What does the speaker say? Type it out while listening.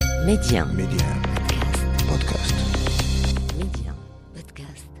Média. Podcast. Média.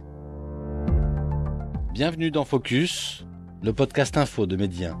 Podcast. Bienvenue dans Focus, le podcast info de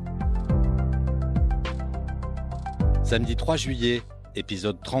Média. Samedi 3 juillet,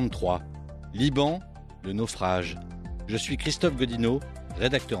 épisode 33. Liban, le naufrage. Je suis Christophe Godino,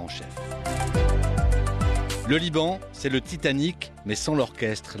 rédacteur en chef. Le Liban, c'est le Titanic, mais sans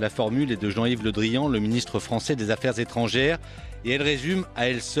l'orchestre. La formule est de Jean-Yves Le Drian, le ministre français des Affaires étrangères. Et elle résume à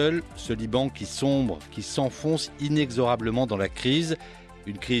elle seule ce Liban qui sombre, qui s'enfonce inexorablement dans la crise.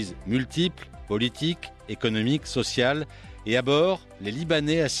 Une crise multiple, politique, économique, sociale. Et à bord, les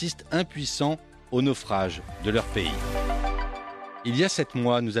Libanais assistent impuissants au naufrage de leur pays. Il y a 7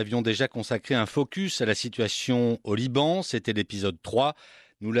 mois, nous avions déjà consacré un focus à la situation au Liban. C'était l'épisode 3.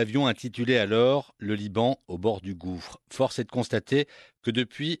 Nous l'avions intitulé alors « Le Liban au bord du gouffre ». Force est de constater que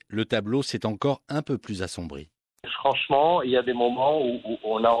depuis, le tableau s'est encore un peu plus assombri. Franchement, il y a des moments où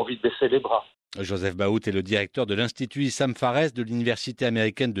on a envie de baisser les bras. Joseph Baout est le directeur de l'Institut Issam Fares de l'Université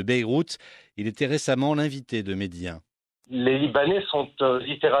américaine de Beyrouth. Il était récemment l'invité de Média. Les Libanais sont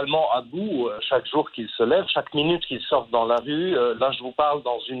littéralement à bout chaque jour qu'ils se lèvent, chaque minute qu'ils sortent dans la rue. Là, je vous parle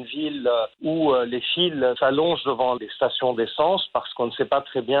dans une ville où les fils s'allongent devant les stations d'essence parce qu'on ne sait pas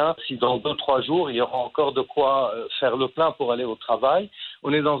très bien si dans 2-3 jours, il y aura encore de quoi faire le plein pour aller au travail.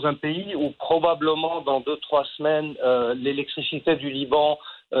 On est dans un pays où probablement dans 2-3 semaines, l'électricité du Liban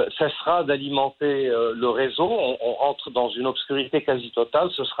cessera d'alimenter le réseau. On rentre dans une obscurité quasi totale.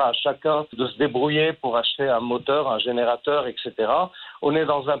 Ce sera à chacun de se débrouiller pour acheter un moteur, un générateur, etc. On est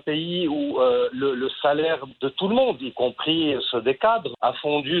dans un pays où le salaire de tout le monde, y compris ceux des cadres, a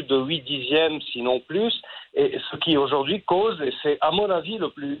fondu de 8 dixièmes, sinon plus. Et ce qui aujourd'hui cause, et c'est à mon avis le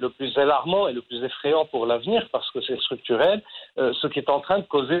plus alarmant et le plus effrayant pour l'avenir, parce que c'est structurel, ce qui est en train de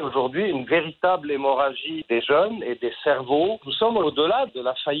causer aujourd'hui une véritable hémorragie des jeunes et des cerveaux. Nous sommes au-delà de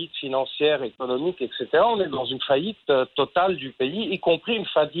la faillite financière, économique, etc. On est dans une faillite totale du pays, y compris une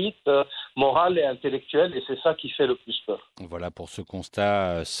faillite morale et intellectuelle, et c'est ça qui fait le plus peur. Voilà pour ce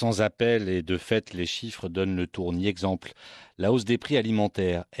constat sans appel, et de fait, les chiffres donnent le tournis. Exemple, la hausse des prix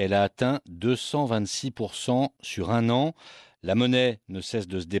alimentaires, elle a atteint 226% sur un an. La monnaie ne cesse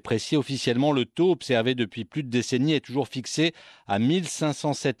de se déprécier. Officiellement, le taux observé depuis plus de décennies est toujours fixé à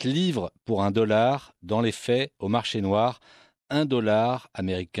 1507 livres pour $1. Dans les faits, au marché noir, $1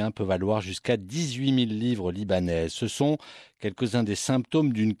 américain peut valoir jusqu'à 18 000 livres libanaises. Ce sont quelques-uns des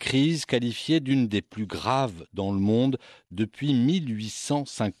symptômes d'une crise qualifiée d'une des plus graves dans le monde depuis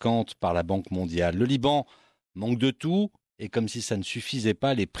 1850 par la Banque mondiale. Le Liban manque de tout. Et comme si ça ne suffisait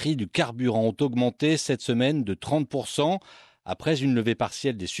pas, les prix du carburant ont augmenté cette semaine de 30%, après une levée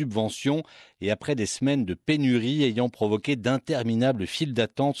partielle des subventions et après des semaines de pénurie ayant provoqué d'interminables files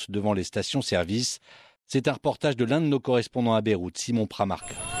d'attente devant les stations-service. C'est un reportage de l'un de nos correspondants à Beyrouth, Simon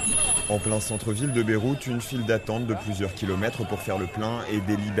Pramarca. En plein centre-ville de Beyrouth, une file d'attente de plusieurs kilomètres pour faire le plein et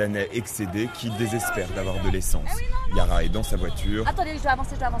des Libanais excédés qui désespèrent d'avoir de l'essence. Yara est dans sa voiture. Attendez, je dois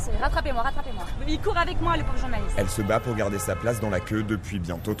avancer. Rattrapez-moi. Il court avec moi, le pauvre journaliste. Elle se bat pour garder sa place dans la queue depuis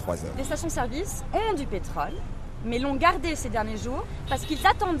bientôt 3 heures. Les stations-service ont du pétrole, mais l'ont gardé ces derniers jours parce qu'ils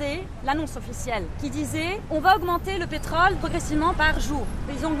attendaient l'annonce officielle qui disait on va augmenter le pétrole progressivement par jour.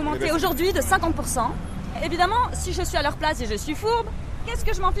 Ils ont augmenté aujourd'hui de 50%. Évidemment, si je suis à leur place et je suis fourbe, qu'est-ce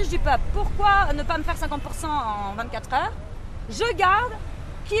que je m'en fiche du peuple? Pourquoi ne pas me faire 50% en 24 heures? Je garde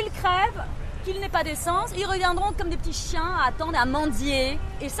qu'ils crèvent, qu'il n'ait pas d'essence. Ils reviendront comme des petits chiens à attendre, à mendier.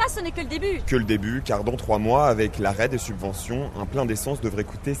 Et ça, ce n'est que le début. Que le début, car dans 3 mois, avec l'arrêt des subventions, un plein d'essence devrait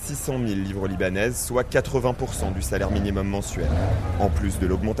coûter 600 000 livres libanaises, soit 80% du salaire minimum mensuel. En plus de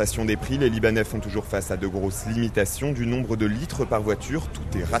l'augmentation des prix, les Libanais font toujours face à de grosses limitations du nombre de litres par voiture.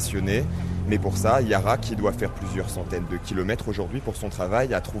 Tout est rationné. Mais pour ça, Yara, qui doit faire plusieurs centaines de kilomètres aujourd'hui pour son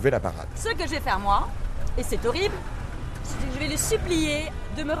travail, a trouvé la parade. Ce que je vais faire moi, et c'est horrible, c'est que je vais le supplier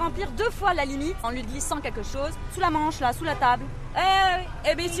de me remplir 2 fois la limite en lui glissant quelque chose sous la manche, là, sous la table.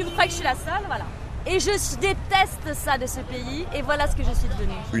 Eh bien, si vous croyez que je suis la seule, voilà. Et je déteste ça de ce pays, et voilà ce que je suis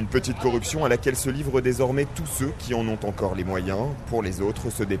devenue. Une petite corruption à laquelle se livrent désormais tous ceux qui en ont encore les moyens. Pour les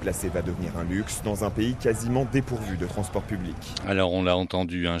autres, se déplacer va devenir un luxe dans un pays quasiment dépourvu de transport public. Alors on l'a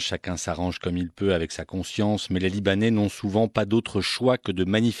entendu, chacun s'arrange comme il peut avec sa conscience, mais les Libanais n'ont souvent pas d'autre choix que de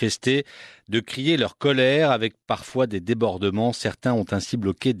manifester, de crier leur colère avec parfois des débordements. Certains ont ainsi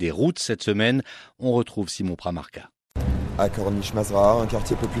bloqué des routes cette semaine. On retrouve Simon Pramarca. À Corniche Mazraa, un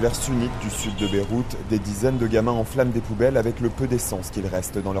quartier populaire sunnite du sud de Beyrouth, des dizaines de gamins enflamment des poubelles avec le peu d'essence qu'il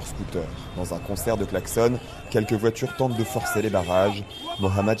reste dans leur scooter. Dans un concert de klaxons, quelques voitures tentent de forcer les barrages.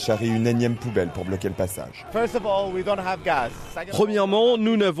 Mohamed charrie une énième poubelle pour bloquer le passage. Premièrement,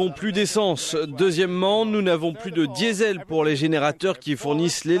 nous n'avons plus d'essence. Deuxièmement, nous n'avons plus de diesel pour les générateurs qui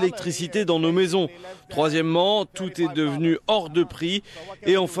fournissent l'électricité dans nos maisons. Troisièmement, tout est devenu hors de prix.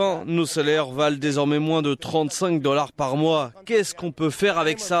 Et enfin, nos salaires valent désormais moins de $35 par mois. Qu'est-ce qu'on peut faire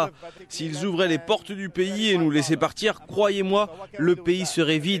avec ça ? S'ils ouvraient les portes du pays et nous laissaient partir, croyez-moi, le pays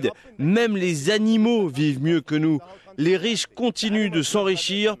serait vide. Même les animaux vivent mieux que nous. Les riches continuent de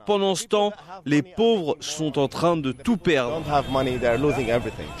s'enrichir. Pendant ce temps, les pauvres sont en train de tout perdre.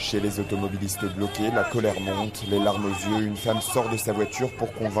 Chez les automobilistes bloqués, la colère monte, les larmes aux yeux. Une femme sort de sa voiture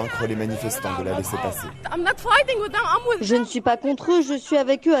pour convaincre les manifestants de la laisser passer. Je ne suis pas contre eux, je suis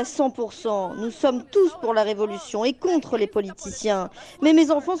avec eux à 100%. Nous sommes tous pour la révolution et contre les politiciens. Mais mes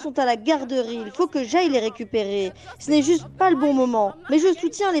enfants sont à la garderie, il faut que j'aille les récupérer. Ce n'est juste pas le bon moment. Mais je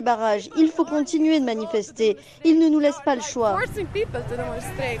soutiens les barrages, il faut continuer de manifester. Ils ne nous laissent pas le choix.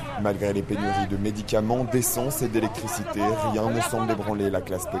 Malgré les pénuries de médicaments, d'essence et d'électricité, rien ne semble ébranler la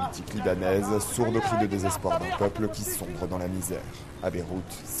classe politique libanaise, sourde au cri de désespoir d'un peuple qui sombre dans la misère. À Beyrouth,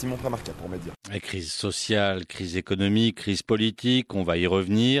 Simon Pramarca pour Média. Crise sociale, crise économique, crise politique, on va y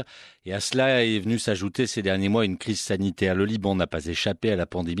revenir. Et à cela est venue s'ajouter ces derniers mois une crise sanitaire. Le Liban n'a pas échappé à la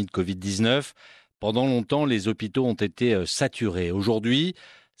pandémie de Covid-19. Pendant longtemps, les hôpitaux ont été saturés. Aujourd'hui,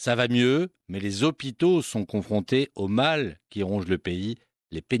 ça va mieux, mais les hôpitaux sont confrontés au mal qui ronge le pays,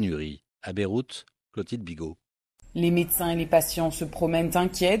 les pénuries. À Beyrouth, Clotilde Bigot. Les médecins et les patients se promènent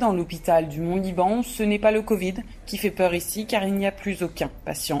inquiets dans l'hôpital du Mont-Liban. Ce n'est pas le Covid qui fait peur ici, car il n'y a plus aucun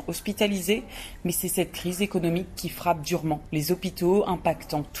patient hospitalisé. Mais c'est cette crise économique qui frappe durement les hôpitaux,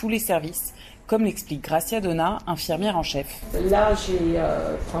 impactant tous les services, comme l'explique Gracia Donna, infirmière en chef. Là, j'ai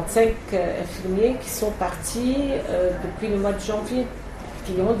 35 infirmiers qui sont partis depuis le mois de janvier,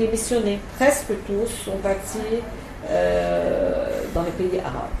 qui ont démissionné. Presque tous sont partis dans les pays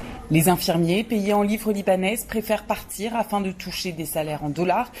arabes. Les infirmiers payés en livres libanaises préfèrent partir afin de toucher des salaires en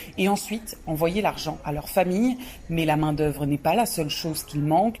dollars et ensuite envoyer l'argent à leur famille. Mais la main-d'œuvre n'est pas la seule chose qu'il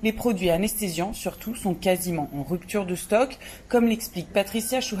manque. Les produits anesthésiants, surtout, sont quasiment en rupture de stock. Comme l'explique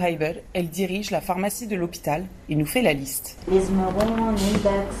Patricia Schuheiber, elle dirige la pharmacie de l'hôpital et nous fait la liste. Les Humerons,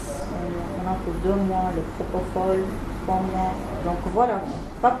 l'index, on a pour 2 mois, le propofol, 3 mois. Donc voilà,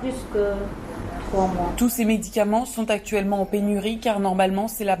 pas plus que 3 mois. Tous ces médicaments sont actuellement en pénurie car normalement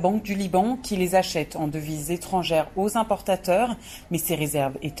c'est la Banque du Liban qui les achète en devises étrangères aux importateurs. Mais ses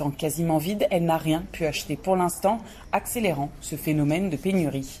réserves étant quasiment vides, elle n'a rien pu acheter pour l'instant, accélérant ce phénomène de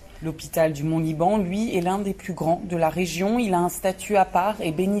pénurie. L'hôpital du Mont-Liban, lui, est l'un des plus grands de la région. Il a un statut à part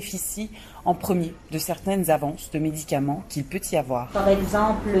et bénéficie en premier de certaines avances de médicaments qu'il peut y avoir. Par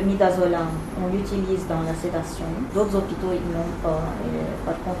exemple, le midazolam, on l'utilise dans la sédation. D'autres hôpitaux, ils n'ont pas. Et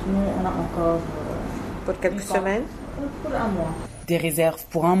par contre, nous, on a encore... Pour quelques semaines ? Pour 1 mois. Des réserves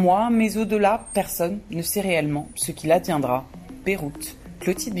pour 1 mois, mais au-delà, personne ne sait réellement ce qu'il adviendra. Beyrouth,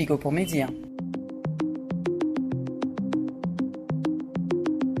 Clotilde Bigot pour Média.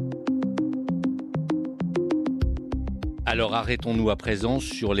 Alors arrêtons-nous à présent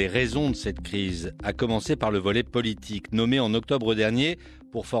sur les raisons de cette crise, à commencer par le volet politique. Nommé en octobre dernier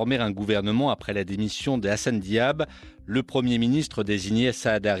pour former un gouvernement après la démission de Hassan Diab, le Premier ministre désigné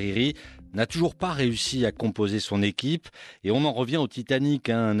Saad Hariri n'a toujours pas réussi à composer son équipe et on en revient au Titanic,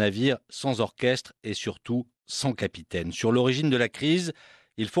 un navire sans orchestre et surtout sans capitaine. Sur l'origine de la crise,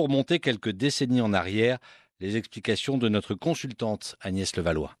 il faut remonter quelques décennies en arrière. Les explications de notre consultante Agnès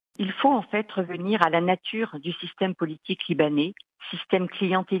Levallois. Il faut en fait revenir à la nature du système politique libanais, système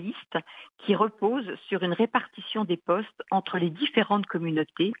clientéliste qui repose sur une répartition des postes entre les différentes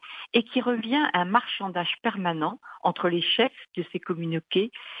communautés et qui revient à un marchandage permanent entre les chefs de ces communautés,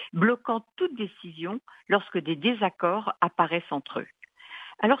 bloquant toute décision lorsque des désaccords apparaissent entre eux.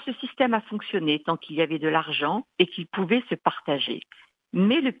 Alors ce système a fonctionné tant qu'il y avait de l'argent et qu'il pouvait se partager.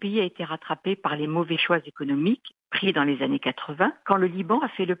 Mais le pays a été rattrapé par les mauvais choix économiques pris dans les années 80, quand le Liban a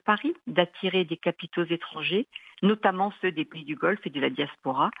fait le pari d'attirer des capitaux étrangers, notamment ceux des pays du Golfe et de la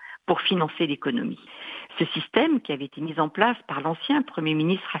diaspora, pour financer l'économie. Ce système, qui avait été mis en place par l'ancien Premier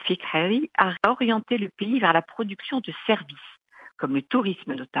ministre Rafik Hariri, a orienté le pays vers la production de services, comme le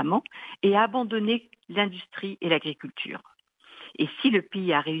tourisme notamment, et a abandonné l'industrie et l'agriculture. Et si le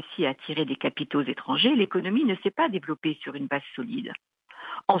pays a réussi à attirer des capitaux étrangers, l'économie ne s'est pas développée sur une base solide.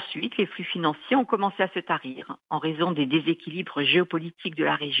 Ensuite, les flux financiers ont commencé à se tarir en raison des déséquilibres géopolitiques de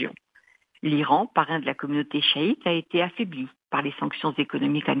la région. L'Iran, parrain de la communauté chiite, a été affaibli par les sanctions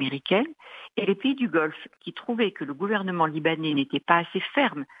économiques américaines, et les pays du Golfe qui trouvaient que le gouvernement libanais n'était pas assez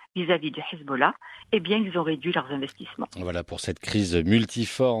ferme vis-à-vis du Hezbollah, eh bien ils ont réduit leurs investissements. Voilà pour cette crise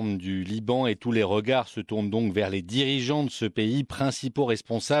multiforme du Liban, et tous les regards se tournent donc vers les dirigeants de ce pays, principaux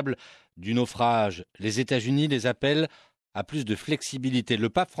responsables du naufrage. Les États-Unis les appellent à plus de flexibilité. Le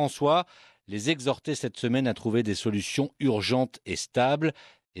pape François les exhortait cette semaine à trouver des solutions urgentes et stables,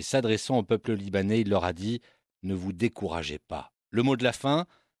 et s'adressant au peuple libanais, il leur a dit « Ne vous découragez pas ». Le mot de la fin,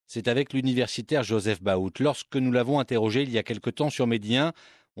 c'est avec l'universitaire Joseph Baout. Lorsque nous l'avons interrogé il y a quelque temps sur Médien,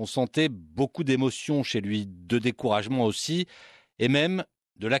 on sentait beaucoup d'émotions chez lui, de découragement aussi, et même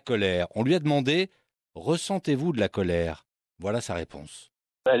de la colère. On lui a demandé « Ressentez-vous de la colère ?» Voilà sa réponse.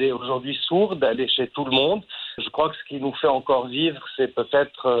 Elle est aujourd'hui sourde, elle est chez tout le monde. Je crois que ce qui nous fait encore vivre, c'est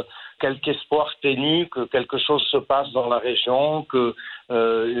peut-être quelque espoir ténu que quelque chose se passe dans la région, que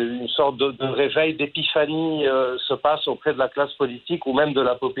une sorte de réveil, d'épiphanie se passe auprès de la classe politique ou même de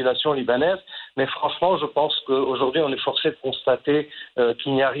la population libanaise. Mais franchement, je pense qu'aujourd'hui, on est forcé de constater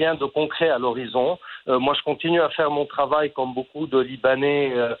qu'il n'y a rien de concret à l'horizon. Moi, je continue à faire mon travail comme beaucoup de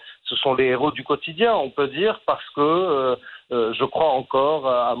Libanais. Ce sont les héros du quotidien, on peut dire, parce que je crois encore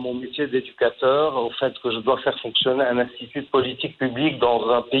à mon métier d'éducateur, au fait que je dois faire fonctionner un institut de politique publique dans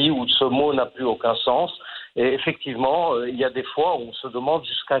un pays où ce mot n'a plus aucun sens. Et effectivement, il y a des fois où on se demande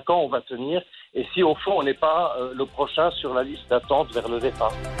jusqu'à quand on va tenir et si au fond on n'est pas le prochain sur la liste d'attente vers le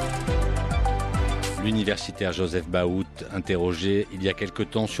départ. L'universitaire Joseph Baout, interrogé il y a quelque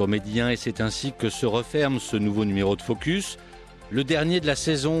temps sur Médien, et c'est ainsi que se referme ce nouveau numéro de Focus, le dernier de la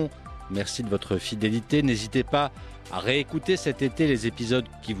saison. Merci de votre fidélité. N'hésitez pas à réécouter cet été les épisodes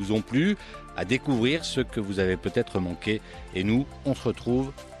qui vous ont plu, à découvrir ce que vous avez peut-être manqué. Et nous, on se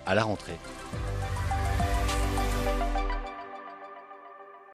retrouve à la rentrée.